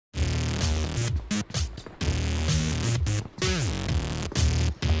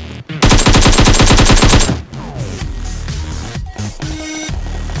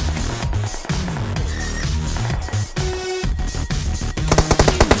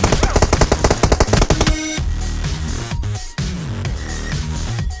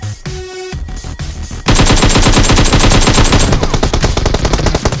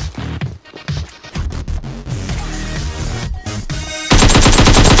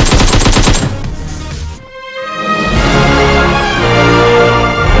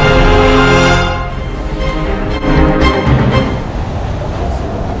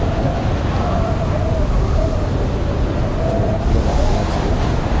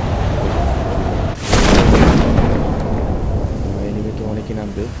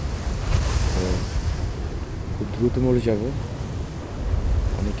দ্রুত মরে যাব।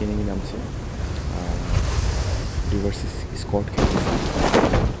 অনেক এনিমি নামছে, রিভার্স স্কোয়াড খেলছে।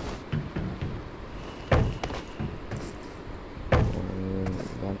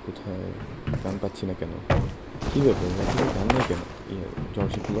 গান কোথায়? গান পাচ্ছি না কেন? কী ব্যাপার? গান নেই কেন?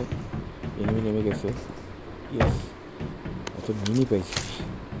 জর্জিগুলো এনিমি নেমে গেছে। ইয়েস, এত মিনি পাইছি।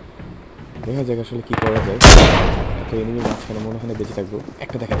 দেখা যাক আসলে কী করা যায়। এত এনিমি মাঝখানে মনে হয় বেঁচে থাকবো।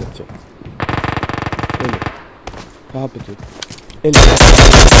 একটা দেখা যাচ্ছে, এলো কहाँ पे तू? এলো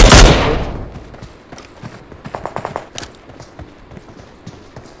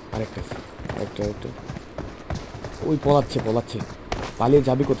আরেকটা আরেকটা আরেকটা। ওই পলাচ্ছে পলাচ্ছে, পালিয়ে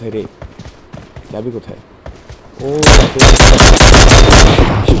যাবি কোথায় রে? যাবি কোথায়? ও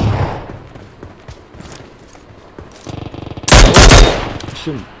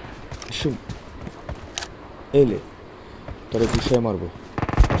শুন শুন, এলে তোরে ঘুষায় মারবো,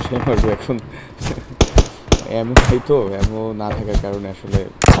 ঘুষায় মারবো এখন। এমন হয়তো এমন না থাকার কারণে আসলে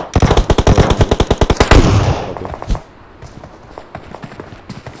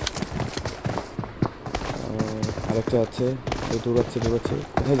আরেকটা আছে, দৌড়াচ্ছে দৌড়াচ্ছে।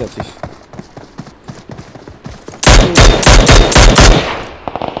 কোথায় যাচ্ছিস?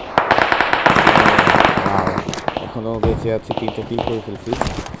 এখনো বেঁচে আছে, তিনটা কিল করে ফেলছি।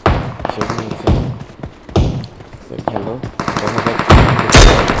 সেখানে হচ্ছে হ্যালো,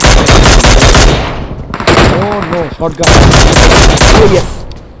 ও নো শটগান। ও ইয়েস,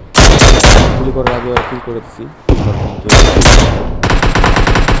 গুলি করার আগে কিল করেছি।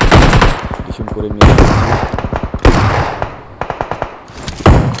 কিছু করে মেরে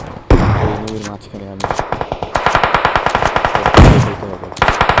মাঝখানে আমি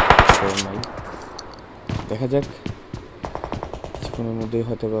দেখা যাক, কিছুক্ষণের মধ্যেই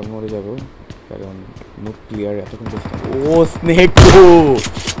হয়তো বা মরে যাব, কারণ মুখ ক্লিয়ার এতক্ষণ বেশি। ও স্নেক,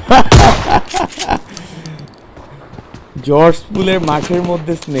 জর্জ পুলের মাঠের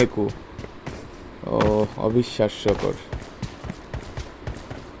মধ্যে স্নেকো, ও অবিশ্বাস্যকর।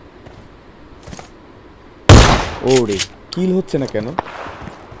 ও রে, কিল হচ্ছে না কেন?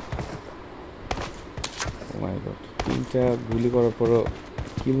 ও মাই গড, তিনটা গুলি করার পরও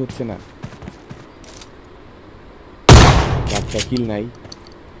কিল হচ্ছে না। একটা কিল নাই।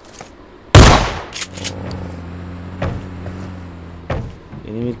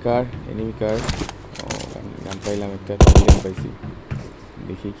 এনিমি কার, এনিমি কার। ও গান পাইলাম, একটা গান পাইছি,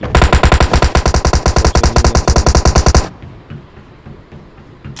 দেখি কি।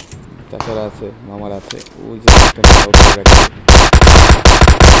 চাচারা আছে, মামার আছে, ওই যে একটা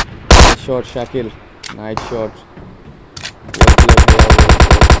শট শাকিল, নাইট শট।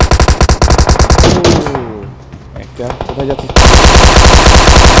 একটা কোথায় যাচ্ছিস?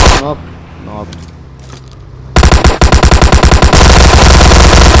 Knock knock.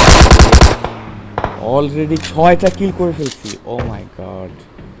 অলরেডি 6টা কিল করে ফেলছি। ও মাই গড,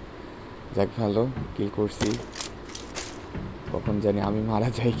 যাক ভালো কিল করছি। কখন জানি আমি মারা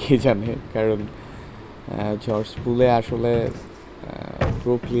যাই কে জানে, কারণ জর্জ পুলে আসলে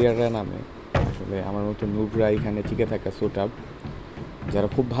প্রো প্লেয়াররা নামে, আসলে আমার মতো নুবরা এখানে টিকে থাকা সোটাপ, যারা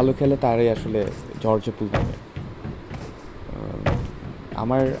খুব ভালো খেলে তারাই আসলে জর্জ পুল নামে।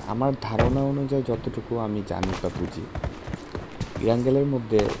 আমার ধারণা অনুযায়ী যতটুকু আমি জানি বা বুঝি, ইয়াঙ্গেলের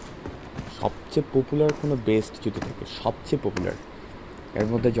মধ্যে সবচেয়ে পপুলার কোনো বেস্ট যদি থাকে, সবচেয়ে পপুলার এর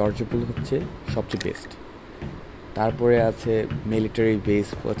মধ্যে জর্জ পুল হচ্ছে সবচেয়ে বেস্ট। তারপরে আছে মিলিটারি বেস,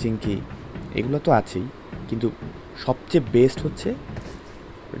 পচিংকি, এগুলো তো আছেই, কিন্তু সবচেয়ে বেস্ট হচ্ছে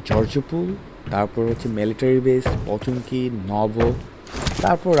জর্জ পুল। তারপর হচ্ছে মিলিটারি বেস, পচুঙ্কি, নব,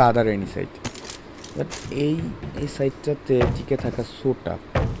 তারপর আদার এনি সাইট। বাট এই সাইটটাতে টিকে থাকা সোটাপ।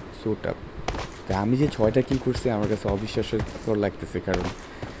 তা আমি যে 6টা কিল করছি আমার কাছে অবিশ্বাস্যকর লাগতেছে, কারণ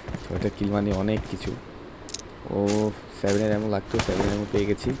 6টা কিল মানে অনেক কিছু। ও 7-এর এমন লাগতো, 7-এর এমন পেয়ে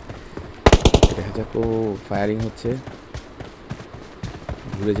গেছি। দেখা যাক, ও ফায়ারিং হচ্ছে।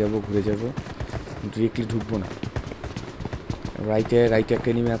 ঘুরে যাব ডিরেক্টলি ঢুকবো না। রাইটে একটা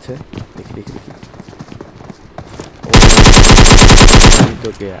এনিমি আছে, দেখি। ও তো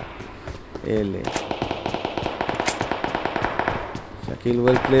কেয়া এলে শাকিল,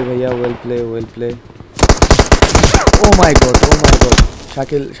 ওয়েল প্লে ভাইয়া, ওয়েল প্লে। ও মাই গড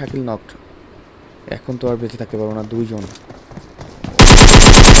শাকিল নকড। এখন তো আর বেঁচে থাকতে পারবো না, 2 জন।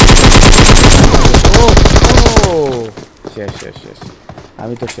 শেষ,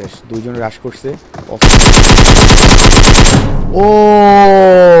 আমি তো শেষ। 2 জন রাশ করছে। ও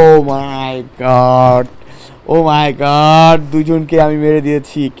মাই গড 2 জনকে আমি মেরে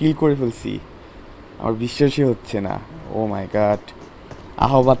দিয়েছি, কিল করে ফেলছি। আমার বিশ্বাসই হচ্ছে না। ও মাই গড,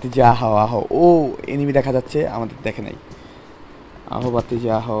 আহো বাতি যে আহো। ও এনিমি দেখা যাচ্ছে, আমাদের দেখে নাই। আহো বাতি যে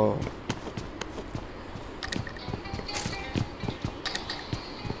আহো।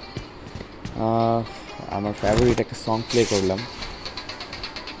 আমার ফেভারিট একটা সং প্লে করলাম।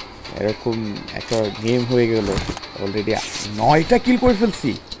 এরকম একটা গেম হয়ে গেল, অলরেডি 9টা কিল করে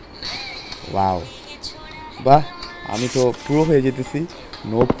ফেলছি। ওয়াও, বাহ, আমি তো পুরো হয়ে যেতেছি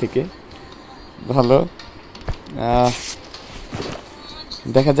নোব থেকে। ভালো,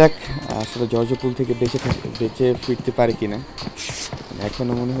 দেখা যাক আসলে জর্জপুল থেকে বেঁচে ফিরতে পারে কিনা।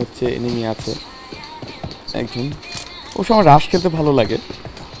 এখনও মনে হচ্ছে এনিমি আছে একজন। ও সময় রাশ খেলতে ভালো লাগে,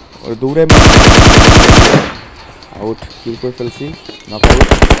 ওর দৌড়ে আউট, কিল করে ফেলছি, নক আউট।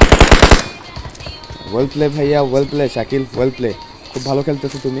 ওয়েল প্লে ভাইয়া, well play Shakil, well play, খুব ভালো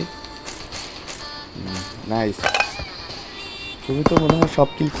খেলতেছো তুমি, নাইস। তুমি তো মনে হয় সব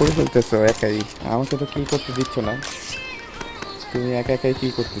কিল করে ফেলতেছো একাই, আমাকে তো কিল করতে দিচ্ছ না, তুমি একা একাই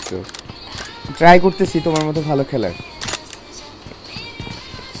কিল করতেছো। ট্রাই করতেছি তোমার মতো ভালো খেলার।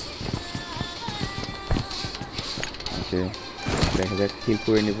 ওকে, দেখা যাক, কিল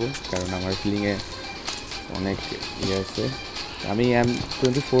করে নিব, কারণ আমার ফিলিংয়ে অনেক ইয়ে আছে। আমি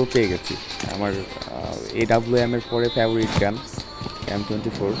M24 পেয়ে গেছি, আমার AWM এর পরে ফেভারিট গান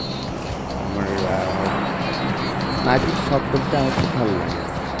M24। আমার স্নাইপিং শট করতে আমার খুব ভালো লাগে।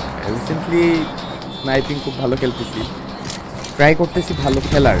 রিসেন্টলি স্নাইপিং খুব ভালো খেলতেছি, ট্রাই করতেছি ভালো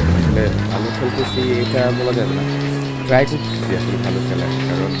খেলার। আসলে ভালো খেলতেছি এটা বলা যাবে না, ট্রাই করতেছি আসলে ভালো খেলার,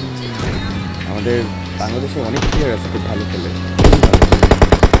 কারণ আমাদের বাংলাদেশে অনেক প্লেয়ার আছে খুব ভালো খেলে।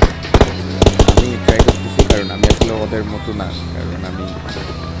 আমি ট্রাই করতেছি, কারণ আমি আসলে ওদের মতো না, কারণ আমি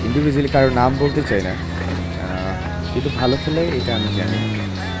ইন্ডিভিজুয়ালি কারোর নাম বলতে চাই না, কিন্তু ভালো খেলে এটা আমি জানি।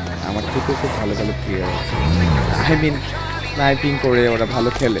 আমার থেকেও খুব ভালো ভালো প্লেয়ার আছে, আই মিন স্নাইপিং করে ওরা ভালো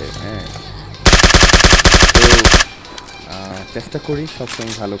খেলে। হ্যাঁ, তো চেষ্টা করি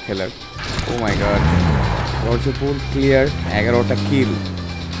সবসময় ভালো খেলার। ও মাই গড, জর্জপুল ক্লিয়ার, 11টা কিল,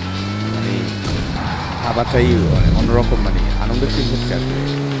 মানে ভাবাটাই অন্যরকম, মানে আনন্দ ফিল হচ্ছে আসলে।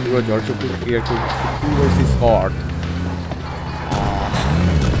 পুরো জর্জপুল ক্লিয়ার করছে 2 ভার্সেস স্কট,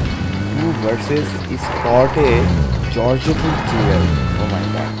 2 ভার্সেস স্কটে জর্জপুল ক্লিয়ার। ও মাই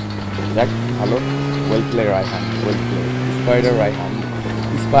গড, যাক ভালো, well play Raihan, well play. Spider Raihan,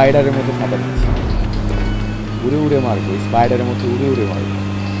 স্পাইডারের মতো খাবার দিচ্ছি, উড়ে উড়ে মারবো, স্পাইডারের মতো উড়ে উড়ে মারবো।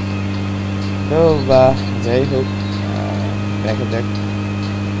 তো যাই হোক, দেখা যাক,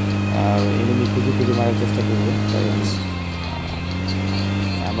 এনিমি খুঁজে খুঁজে মারার চেষ্টা করবো, কারণ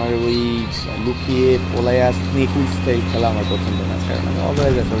আমার ওই লুকিয়ে পোলায়া স্নেক স্টাইল খেলা আমার পছন্দ না, কারণ আমি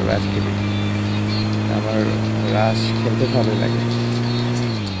অলওয়েজ আসলে রাশ খেলি, আমার রাশ খেলতে ভালো লাগে।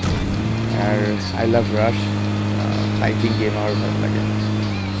 আর I love rush, fighting game আমার ভালো লাগে।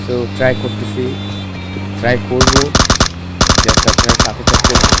 সো ট্রাই করতেছি, ট্রাই করবো। জাস্ট আপনার সাথে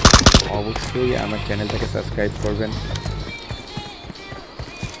থাকবেন, অবশ্যই আমার চ্যানেলটাকে সাবস্ক্রাইব করবেন,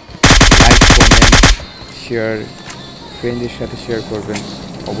 লাইক, কমেন্ট, শেয়ার, ফ্রেন্ডদের সাথে শেয়ার করবেন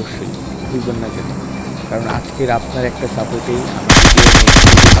অবশ্যই, ভুলবেন না যেন, কারণ আজকের আপনার একটা সাপোর্টেই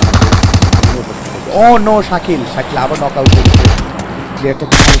আমি ভিডিও বানাবো। ও নো, শাকিল আবার নক আউট করছে, প্লেয়ারটা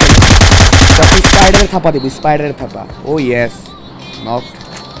খুব ভালো খেলে। স্পাইডারের থাপা দেবো, স্পাইডারের থাপা। ও ইয়েস, নক।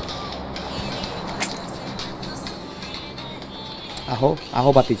 আহো আহো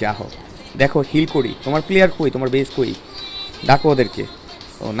বাতিজা, আহো, দেখো হিল করি। তোমার প্লেয়ার কই, তোমার বেস কই, ডাকো ওদেরকে।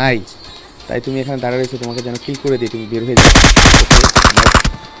 ও নাই, তাই তুমি এখানে দাঁড়া রয়েছো, তোমাকে যেন হিল করে দিই, তুমি বের হয়ে যাও।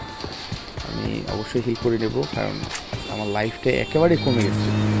 আমি অবশ্যই হিল করে নেব, কারণ আমার লাইফটা একেবারে কমে গেছে।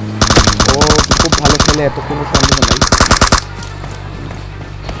 ও খুব ভালো খেলে, এত কোনো সন্দেহ নাই।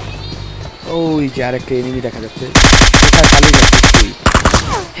 ওই যে আরেকটা এনিমি দেখা যাচ্ছে, কোথায় পালিয়ে যাচ্ছিস তুই?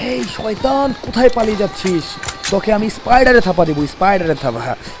 হেই শয়তান, কোথায় পালিয়ে যাচ্ছিস? তোকে আমি স্পাইডারে থাপা দেবো, স্পাইডারে থাপা।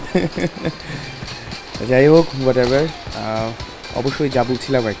 যাই হোক, হোয়াট এভার, অবশ্যই যা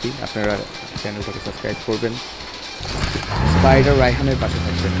বলছিলাম আর কি, আপনারা চ্যানেলটাকে সাবস্ক্রাইব করবেন, স্পাইডার রায়হানের পাশে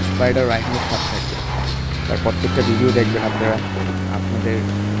থাকবেন, স্পাইডার রায়হানের সাথে থাকবেন, তার প্রত্যেকটা ভিডিও দেখবেন আপনারা। আপনাদের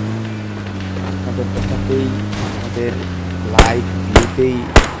কথাতেই, আমাদের লাইভ ভিউতেই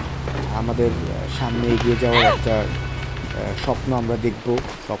আমাদের সামনে এগিয়ে যাওয়ার একটা স্বপ্ন আমরা দেখব,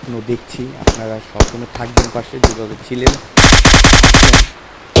 স্বপ্ন দেখছি। আপনারা স্বপ্নে থাকবেন পাশে, যেভাবে ছিলেন,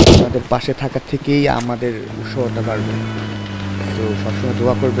 আমাদের পাশে থাকার থেকেই আমাদের উৎসাহটা বাড়বে। তো সবসময়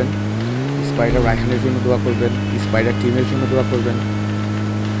দোয়া করবেন, স্পাইডার রায়হানের জন্য দোয়া করবেন, স্পাইডার টিমের জন্য দোয়া করবেন।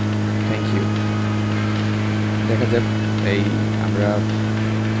 Thank you. দেখা যাক, এই আমরা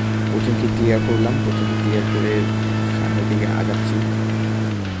কোচিংকে ক্লিয়ার করলাম, কোচিংকে ক্লিয়ার করে সামনের দিকে আগাচ্ছি।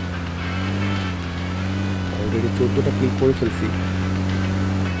 অলরেডি 14টা কিল করে ফেলছি,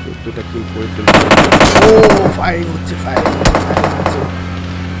 14টা কিল করে ফেলছি। ও ফায়ারিং হচ্ছে, ফায়ারিং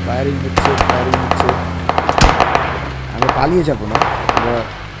হচ্ছে। আমরা পালিয়ে যাব না,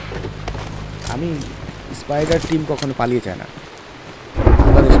 আমি স্পাইডার টিম কখনো পালিয়ে যায় না,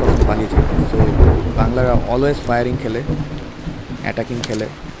 বাংলাদেশ কখনো পালিয়ে যাবে। সো বাংলারা অলওয়েজ ফায়ারিং খেলে, অ্যাটাকিং খেলে।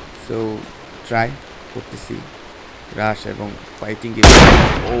 সো ট্রাই করতেছি রাশ এবং ফাইটিং।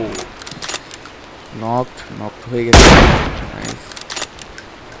 ও নকড হয়ে গেছে। নাইস।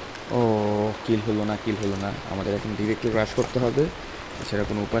 ও কিল হলো না, আমাদের এখন ডিরেক্টলি রাশ করতে হবে, এছাড়া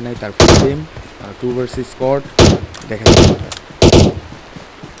কোনো উপায় নাই। তারপর টিম 2 ভার্সেস স্কোয়াড, দেখা যাক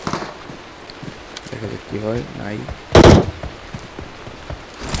কি হয়। নাই,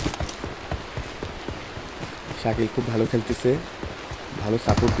 শাকিল খুব ভালো খেলতেছে, ভালো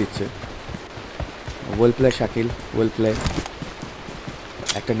সাপোর্ট দিচ্ছে। Well play Shakil, well play.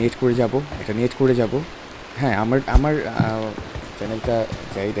 একটা নেট করে যাব। হ্যাঁ, আমার চ্যানেলটা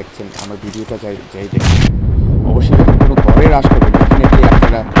যাই দেখছেন, আমার ভিডিওটা যাই দেখছেন, অবশ্যই যখন কোনো ঘরে রাশ করবেন ডেফিনেটলি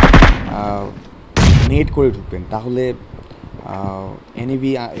আপনারা নেট করে ঢুকবেন, তাহলে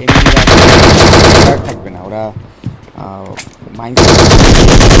এনিমিরা থাকবে না, ওরা মাইন্ডসেট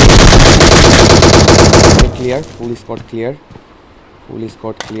ক্লিয়ার। ফুল স্কোয়াড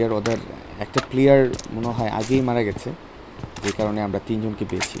ক্লিয়ার। ওদের একটা প্লেয়ার মনে হয় আগেই মারা গেছে, যে কারণে আমরা 3 জনকে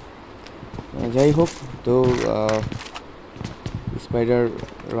পেয়েছি। যাই হোক, তো স্পাইডার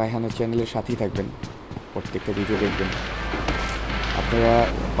রায়হানের চ্যানেলের সাথেই থাকবেন, প্রত্যেকটা ভিডিও দেখবেন। আপনারা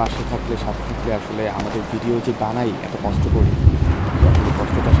পাশে থাকলে, সাথে থাকলে আসলে আমাদের ভিডিও যে বানাই, এত কষ্ট করি, আসলে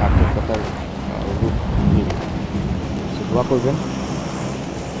কষ্টটা সার্থকতার রূপ নেবে। দোয়া করবেন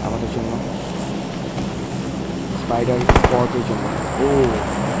আমাদের জন্য, স্পাইডার স্পটের জন্য। ও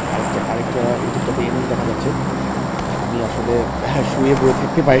আরেকটা ইউটিউবটাতে এনিমি দেখা যাচ্ছে। আমি আসলে শুয়ে বয়ে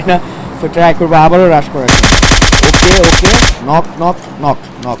থাকতে পারি না, তো ট্রাই করবো আবারও রাশ করার জন্য। ওকে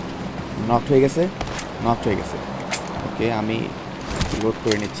নক হয়ে গেছে। ওকে, আমি লোড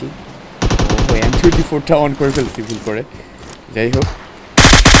করে নিচ্ছি। ও M24টা অন করে ফেলছি ভুল করে। যাই হোক,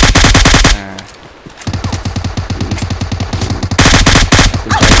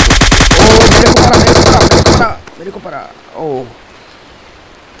 ও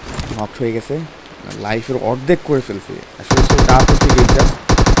নক হয়ে গেছে। লাইফের অর্ধেক করে ফেলছি। আসলে সে টাফ হচ্ছে গেমটা,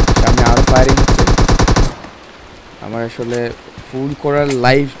 সামনে আরও ফায়ারিং হচ্ছে। আমার আসলে ফুল করার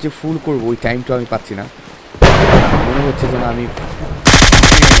লাইফ যে ফুল করবো ওই টাইমটা আমি পাচ্ছি না, মনে হচ্ছে যেন আমি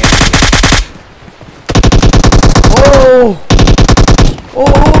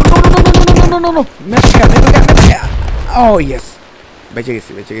বেঁচে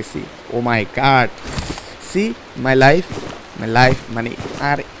গেছি। ও মাই গড, সি মাই লাইফ মানে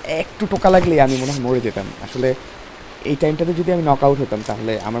আর একটু টোকা লাগলেই আমি মনে হয় মরে যেতাম। আসলে এই টাইমটাতে যদি আমি নক আউট হতাম,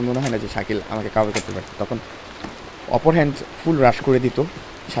 তাহলে আমার মনে হয় না যে শাকিল আমাকে কাভার করতে পারত। তখন অপর হ্যান্ড ফুল রাশ করে দিত,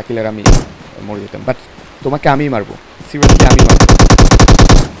 শাকিল আর আমি মরে যেতাম। বাট তোমাকে আমি মারবো, সিরিয়াসলি আমি মারবো।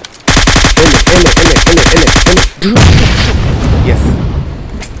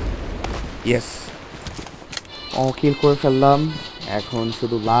 ইয়েস, ও কিল করে ফেললাম। এখন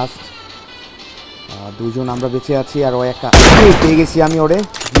শুধু লাস্ট 2 জন আমরা বেঁচে আছি, আর ও একটা পেয়ে গেছি আমি। ওরে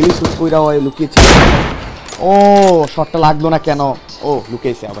গিলি শুট কইরা ও লুকিয়েছিল। ও শটটা লাগলো না কেন? ও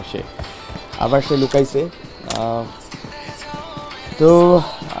লুকিয়েছে, আবার সে লুকাইছে। তো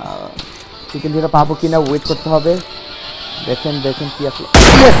চিকেন ডিনার পাবো কিনা ওয়েট করতে হবে। দেখেন কি আসলে।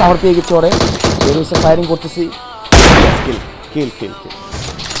 ইয়েস, আমার পেয়ে গেছে ওরে, বেরিয়েছে, ফায়ারিং করতেছি। কিল।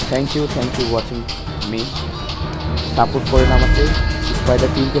 Thank you watching me. Support করেন আমাকে, স্পাইডার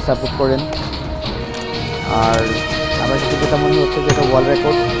টিমকে সাপোর্ট করেন। আর আমার কাছে যেটা মনে হচ্ছে যেটা ওয়ার্ল্ড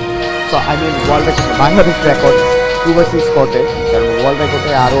রেকর্ড, তো world record, Bangladesh record 2 versus স্কোয়াডে, কারণ ওয়ার্ল্ড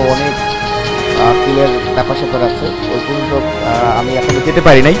রেকর্ডে আরও অনেক কিলের ব্যাপার আছে। ওই পর্যন্ত আমি এখনো যেতে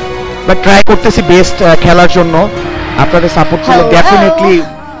পারি নাই, বাট ট্রাই করতেছি বেস্ট খেলার জন্য। আপনাদের সাপোর্ট করলে ডেফিনেটলি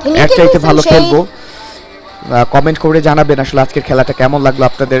এর চাইতে ভালো খেলবো। কমেন্ট করে জানাবেন আসলে আজকের খেলাটা কেমন লাগলো,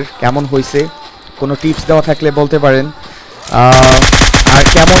 আপনাদের কেমন হয়েছে। কোনো টিপস দেওয়া থাকলে বলতে পারেন। আর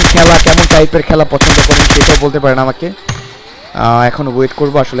কেমন টাইপের খেলা পছন্দ করেন সেটাও বলতে পারেন আমাকে। এখন ওয়েট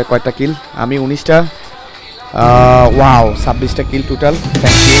করবো আসলে কয়টা কিল। আমি 19টা, wow 26টা kill total.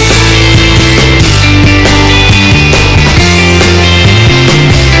 Thank you.